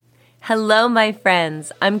Hello, my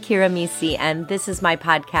friends. I'm Kira Misi, and this is my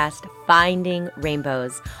podcast, Finding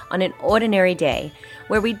Rainbows, on an ordinary day,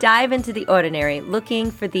 where we dive into the ordinary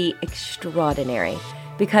looking for the extraordinary.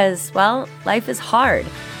 Because, well, life is hard,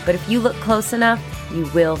 but if you look close enough,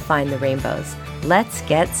 you will find the rainbows. Let's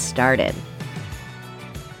get started.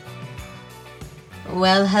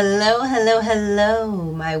 Well,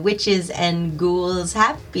 hello, my witches and ghouls.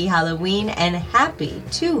 Happy Halloween and happy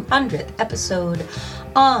 200th episode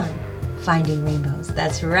on Finding Rainbows.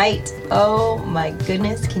 That's right. Oh my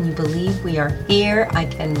goodness, can you believe we are here? I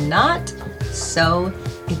cannot. So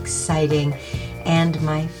exciting. And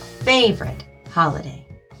my favorite holiday,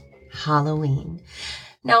 Halloween.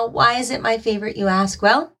 Now, why is it my favorite, you ask?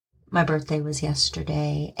 Well, my birthday was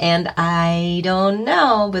yesterday, and I don't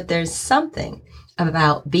know, but there's something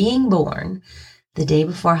about being born the day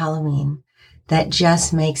before Halloween that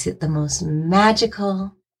just makes it the most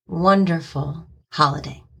magical, wonderful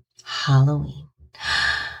holiday. Halloween.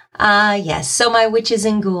 Yes. So my witches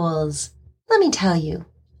and ghouls, let me tell you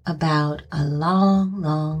about a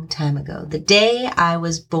long time ago, the day I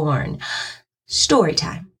was born. Story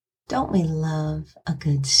time. Don't we love a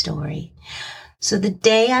good story? So the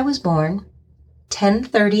day I was born,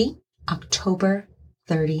 10:30, October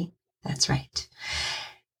 30. That's right.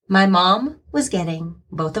 My mom was getting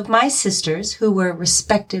both of my sisters, who were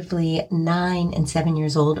respectively 9 and 7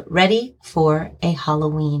 years old, ready for a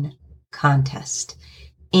Halloween contest.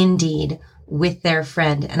 Indeed, with their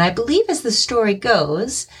friend. And I believe, as the story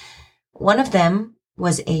goes, one of them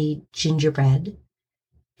was a gingerbread,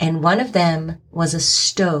 and one of them was a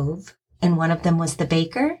stove, and one of them was the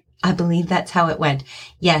baker. I believe that's how it went.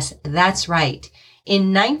 Yes, that's right.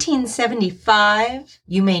 In 1975,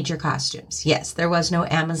 you made your costumes. Yes, there was no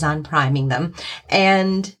Amazon priming them,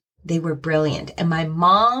 and they were brilliant. And my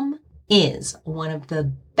mom is one of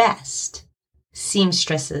the best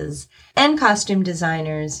seamstresses and costume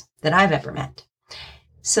designers that I've ever met.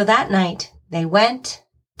 So that night, they went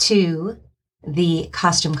to the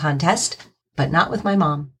costume contest, but not with my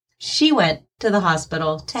mom. She went to the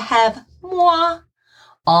hospital to have moi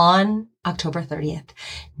on October 30th,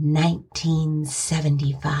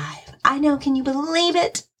 1975. I know, can you believe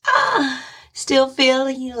it? Still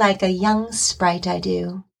feeling like a young sprite, I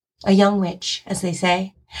do. A young witch, as they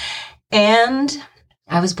say. And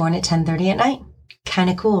I was born at 10:30 at night. Kind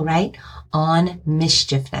of cool, right? On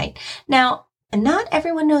Mischief Night. Now, not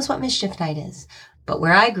everyone knows what Mischief Night is, but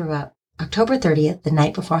where I grew up, October 30th, the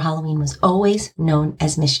night before Halloween, was always known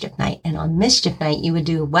as Mischief Night. And on Mischief Night, you would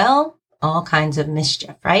do, well, all kinds of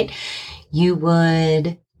mischief, right? You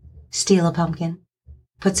would steal a pumpkin,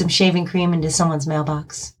 put some shaving cream into someone's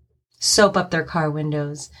mailbox, soap up their car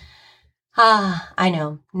windows. I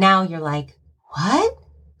know. Now you're like, what?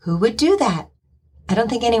 Who would do that? I don't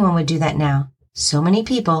think anyone would do that now. So many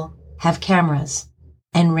people have cameras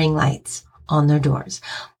and ring lights on their doors.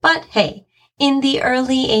 But hey, in the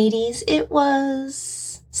early 80s, it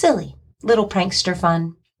was silly. Little prankster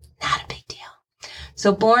fun. Not a big deal.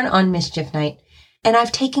 So born on Mischief Night, and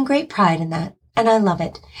I've taken great pride in that, and I love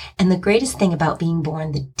it. And the greatest thing about being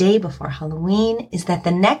born the day before Halloween is that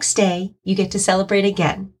the next day you get to celebrate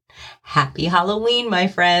again. Happy Halloween, my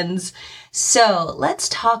friends. So let's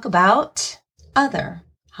talk about other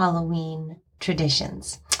Halloween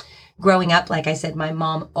traditions. Growing up, like I said, my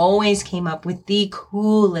mom always came up with the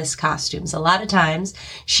coolest costumes. A lot of times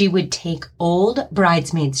she would take old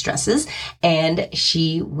bridesmaids' dresses and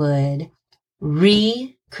she would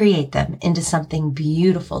recreate them into something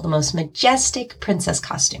beautiful, the most majestic princess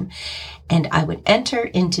costume. And I would enter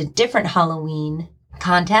into different Halloween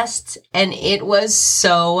contests, and it was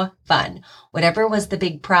so fun. Whatever was the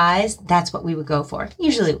big prize, that's what we would go for.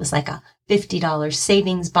 Usually it was like a $50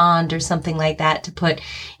 savings bond or something like that to put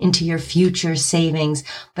into your future savings,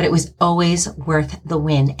 but it was always worth the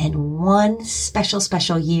win. And one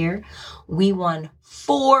special year, we won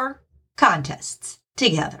 4 contests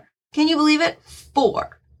together. Can you believe it?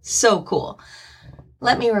 4. So cool.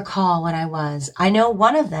 Let me recall what I was. I know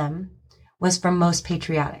one of them was from Most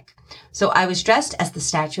Patriotic. So I was dressed as the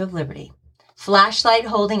Statue of Liberty, flashlight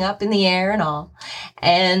holding up in the air and all.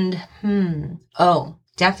 And,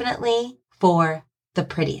 definitely for the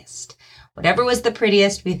prettiest. Whatever was the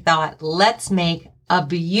prettiest, we thought, let's make a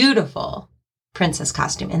beautiful princess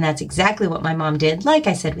costume. And that's exactly what my mom did, like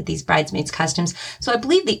I said, with these bridesmaids costumes. So I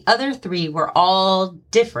believe the other 3 were all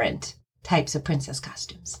different types of princess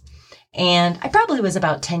costumes. And I probably was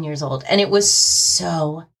about 10 years old, and it was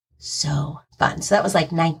so fun. So that was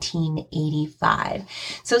like 1985.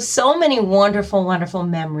 So many wonderful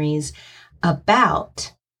memories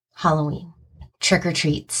about Halloween. Trick or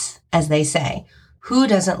treats, as they say. Who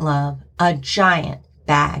doesn't love a giant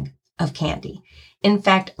bag of candy. In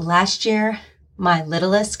fact, last year, my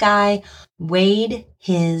littlest guy weighed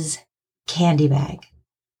his candy bag,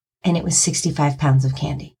 and it was 65 pounds of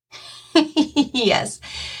candy. Yes.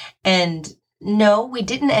 And no, we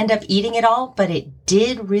didn't end up eating it all, but it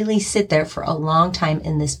did really sit there for a long time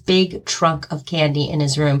in this big trunk of candy in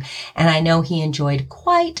his room. And I know he enjoyed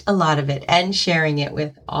quite a lot of it and sharing it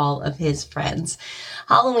with all of his friends.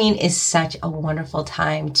 Halloween is such a wonderful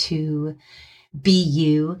time to be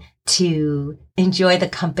you, to enjoy the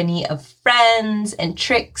company of friends and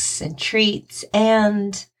tricks and treats,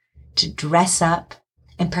 and to dress up.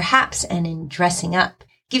 And perhaps, and in dressing up,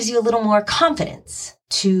 gives you a little more confidence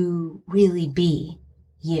to really be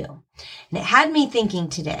you. And it had me thinking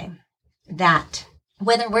today that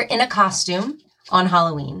whether we're in a costume on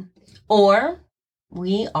Halloween or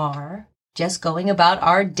we are just going about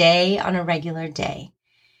our day on a regular day,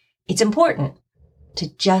 it's important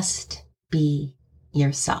to just be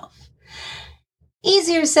yourself.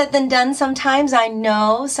 Easier said than done sometimes, I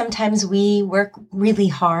know. Sometimes we work really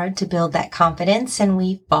hard to build that confidence and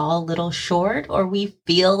we fall a little short or we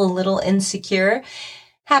feel a little insecure.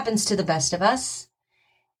 Happens to the best of us.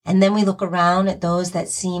 And then we look around at those that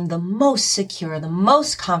seem the most secure, the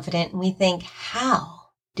most confident, and we think, how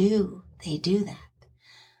do they do that?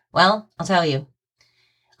 Well, I'll tell you,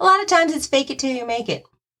 a lot of times it's fake it till you make it.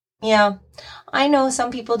 Yeah, I know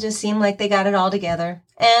some people just seem like they got it all together.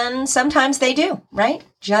 And sometimes they do, right?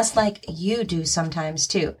 Just like you do sometimes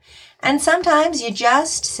too. And sometimes you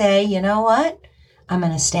just say, you know what? I'm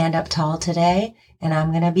going to stand up tall today and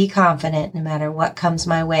I'm going to be confident no matter what comes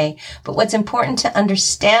my way. But what's important to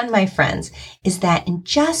understand, my friends, is that in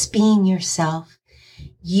just being yourself,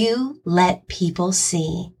 you let people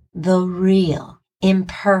see the real,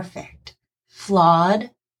 imperfect,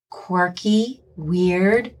 flawed, quirky,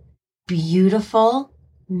 weird, beautiful,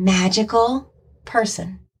 magical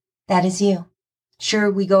person. That is you.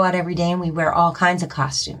 Sure, we go out every day and we wear all kinds of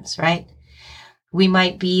costumes, right? We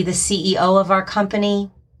might be the CEO of our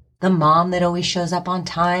company, the mom that always shows up on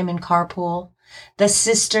time in carpool, the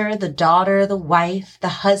sister, the daughter, the wife, the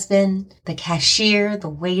husband, the cashier, the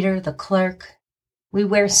waiter, the clerk. We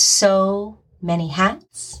wear so many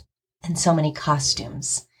hats and so many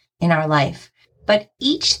costumes in our life. But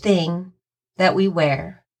each thing that we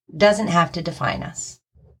wear doesn't have to define us.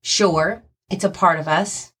 Sure, it's a part of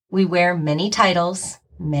us. We wear many titles,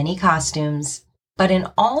 many costumes, but in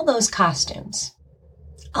all those costumes,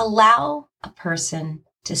 allow a person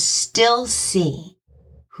to still see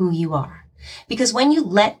who you are. Because when you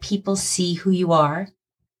let people see who you are,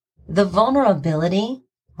 the vulnerability,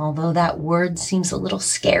 although that word seems a little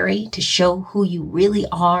scary to show who you really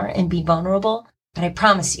are and be vulnerable, but I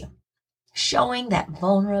promise you, showing that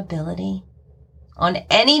vulnerability on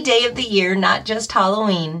any day of the year, not just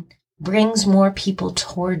Halloween, brings more people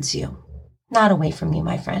towards you, not away from you,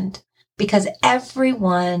 my friend. Because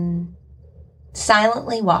everyone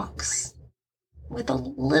silently walks with a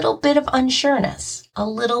little bit of unsureness, a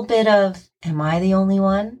little bit of, am I the only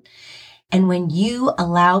one? And when you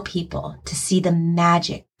allow people to see the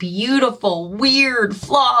magic, beautiful, weird,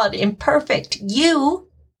 flawed, imperfect you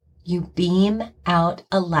beam out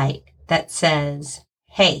a light that says,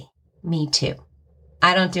 hey, me too.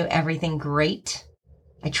 I don't do everything great.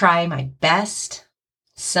 I try my best.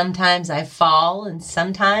 Sometimes I fall and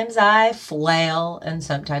sometimes I flail and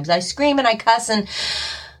sometimes I scream and I cuss and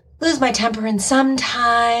lose my temper, and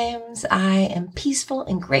sometimes I am peaceful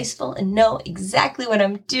and graceful and know exactly what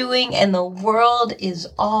I'm doing and the world is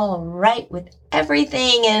all right with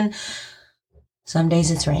everything, and some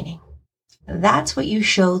days it's raining. That's what you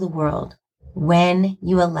show the world when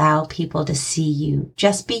you allow people to see you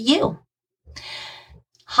just be you.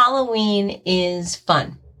 Halloween is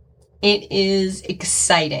fun. It is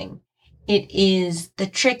exciting. It is the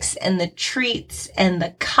tricks and the treats and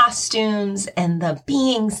the costumes and the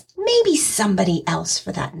beings, maybe somebody else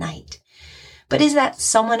for that night. But is that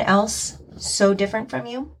someone else so different from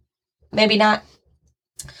you? Maybe not.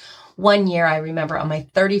 One year, I remember on my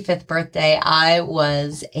 35th birthday, I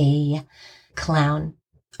was a clown,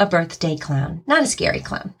 a birthday clown, not a scary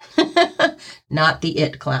clown, not the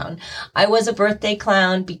It clown. I was a birthday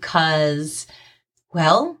clown because,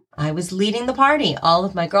 well, I was leading the party. All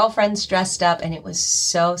of my girlfriends dressed up and it was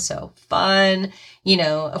so fun. You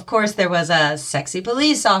know, of course there was a sexy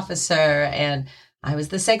police officer and I was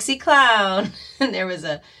the sexy clown and there was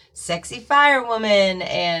a sexy firewoman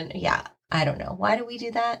and yeah, I don't know. Why do we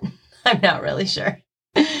do that? I'm not really sure.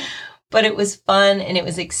 But it was fun and it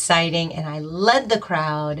was exciting and I led the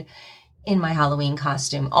crowd in my Halloween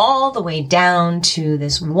costume all the way down to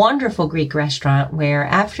this wonderful Greek restaurant where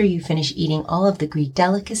after you finish eating all of the Greek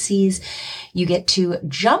delicacies, you get to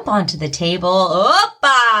jump onto the table.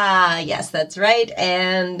 Oppa! Yes, that's right.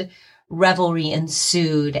 And revelry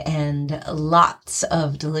ensued and lots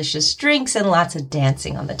of delicious drinks and lots of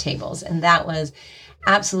dancing on the tables. And that was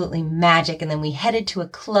absolutely magic. And then we headed to a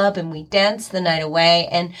club and we danced the night away.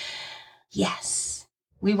 And yes,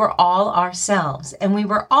 we were all ourselves. And we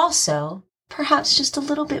were also perhaps just a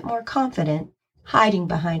little bit more confident hiding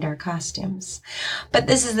behind our costumes. But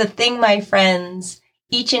this is the thing, my friends.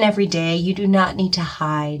 Each and every day, you do not need to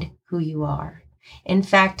hide who you are. In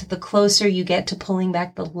fact, the closer you get to pulling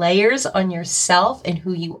back the layers on yourself and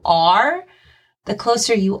who you are, the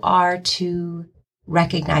closer you are to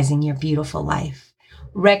recognizing your beautiful life.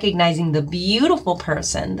 Recognizing the beautiful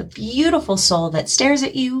person, the beautiful soul that stares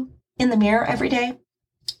at you in the mirror every day.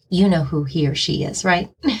 You know who he or she is, right?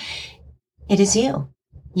 It is you.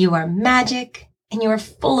 You are magic and you are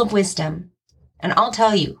full of wisdom. And I'll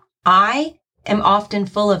tell you, I am often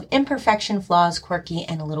full of imperfection, flaws, quirky,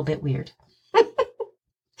 and a little bit weird.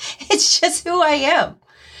 It's just who I am.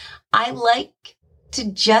 I like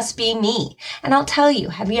to just be me. And I'll tell you,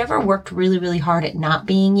 have you ever worked really, really hard at not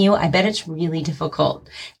being you? I bet it's really difficult.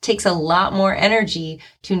 It takes a lot more energy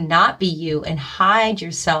to not be you and hide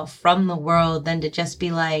yourself from the world than to just be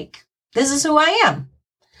like, this is who I am.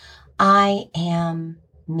 I am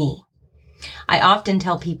me. I often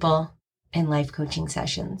tell people in life coaching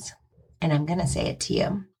sessions, and I'm going to say it to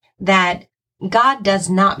you, that God does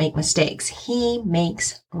not make mistakes. He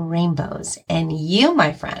makes rainbows. And you,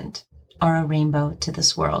 my friend, are a rainbow to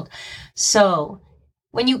this world. So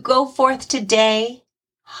when you go forth today,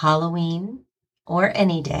 Halloween or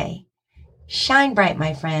any day, shine bright,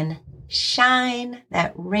 my friend. Shine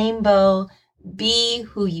that rainbow. Be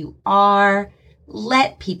who you are.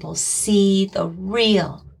 Let people see the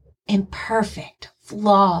real, imperfect,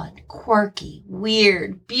 flawed, quirky,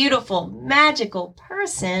 weird, beautiful, magical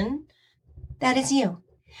person that is you.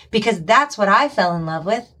 Because that's what I fell in love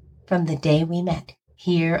with from the day we met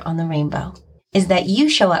here on the rainbow, is that you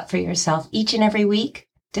show up for yourself each and every week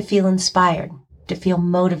to feel inspired, to feel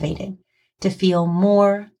motivated, to feel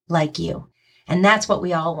more like you. And that's what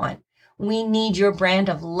we all want. We need your brand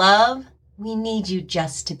of love. We need you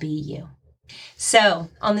just to be you. So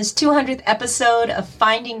on this 200th episode of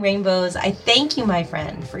Finding Rainbows, I thank you, my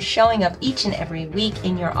friend, for showing up each and every week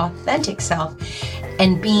in your authentic self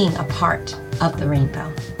and being a part of the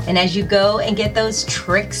rainbow. And as you go and get those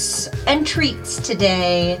tricks and treats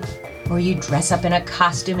today, or you dress up in a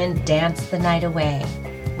costume and dance the night away,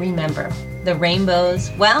 remember, the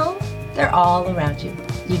rainbows, well, they're all around you.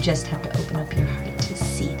 You just have to open up your heart to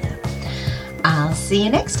see them. I'll see you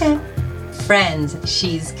next time. Friends,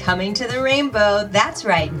 she's coming to the rainbow. That's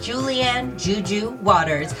right, Julianne Juju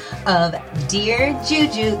Waters of Dear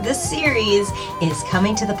Juju, the series, is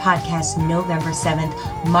coming to the podcast November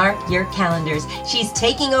 7th. Mark your calendars. She's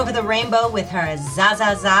taking over the rainbow with her za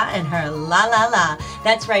za za and her la la la.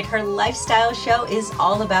 That's right, her lifestyle show is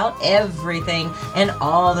all about everything and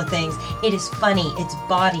all the things. It is funny, it's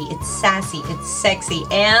bawdy, it's sassy, it's sexy,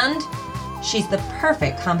 and she's the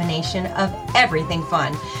perfect combination of everything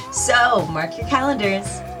fun. So mark your calendars.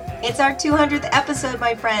 It's our 200th episode,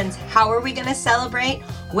 my friends. How are we going to celebrate?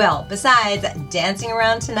 Well, besides dancing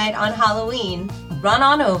around tonight on Halloween, run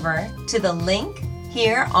on over to the link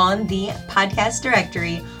here on the podcast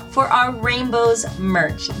directory for our Rainbows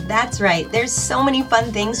merch. That's right. There's so many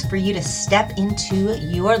fun things for you to step into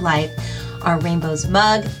your life. Our Rainbows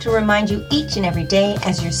mug to remind you each and every day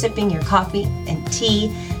as you're sipping your coffee and tea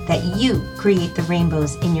that you create the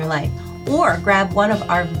rainbows in your life. Or grab one of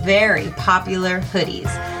our very popular hoodies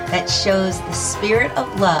that shows the spirit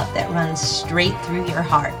of love that runs straight through your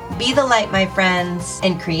heart. Be the light, my friends,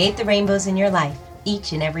 and create the rainbows in your life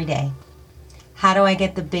each and every day. How do I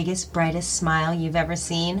get the biggest, brightest smile you've ever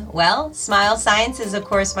seen? Well, Smile Sciences, of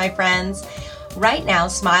course, my friends. Right now,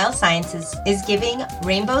 Smile Sciences is giving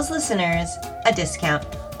Rainbows listeners a discount.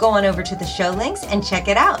 Go on over to the show links and check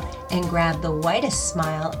it out and grab the whitest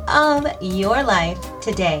smile of your life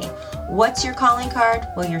today. What's your calling card?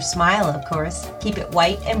 Well, your smile, of course. Keep it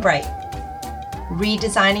white and bright.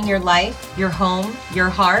 Redesigning your life, your home, your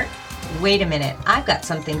heart? Wait a minute, I've got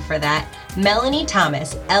something for that. Melanie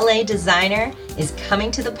Thomas, LA designer, is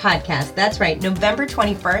coming to the podcast. That's right, November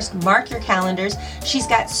 21st. Mark your calendars. She's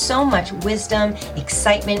got so much wisdom,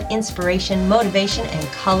 excitement, inspiration, motivation, and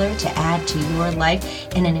color to add to your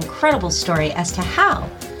life, and an incredible story as to how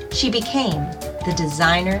she became the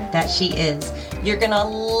designer that she is. You're gonna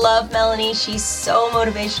love Melanie. She's so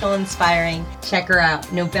motivational, inspiring. Check her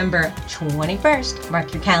out November 21st.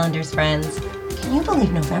 Mark your calendars, friends. Can you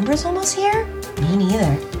believe November's almost here? Me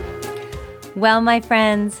neither. Well, my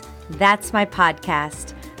friends, that's my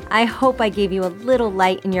podcast. I hope I gave you a little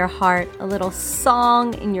light in your heart, a little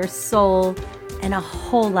song in your soul, and a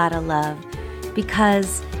whole lot of love,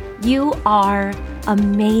 because you are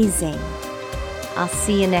amazing. I'll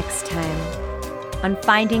see you next time on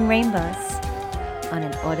Finding Rainbows on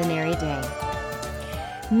an Ordinary Day.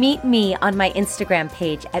 Meet me on my Instagram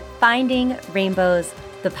page at Finding Rainbows,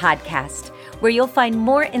 the podcast, where you'll find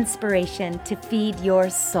more inspiration to feed your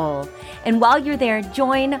soul. And while you're there,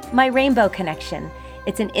 join my Rainbow Connection.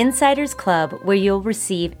 It's an insiders club where you'll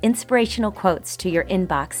receive inspirational quotes to your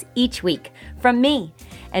inbox each week from me,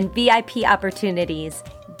 and VIP opportunities,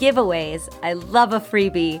 giveaways, I love a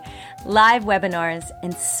freebie, live webinars,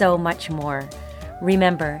 and so much more.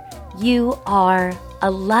 Remember, you are a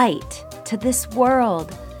light to this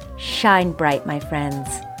world. Shine bright, my friends.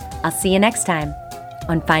 I'll see you next time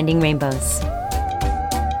on Finding Rainbows.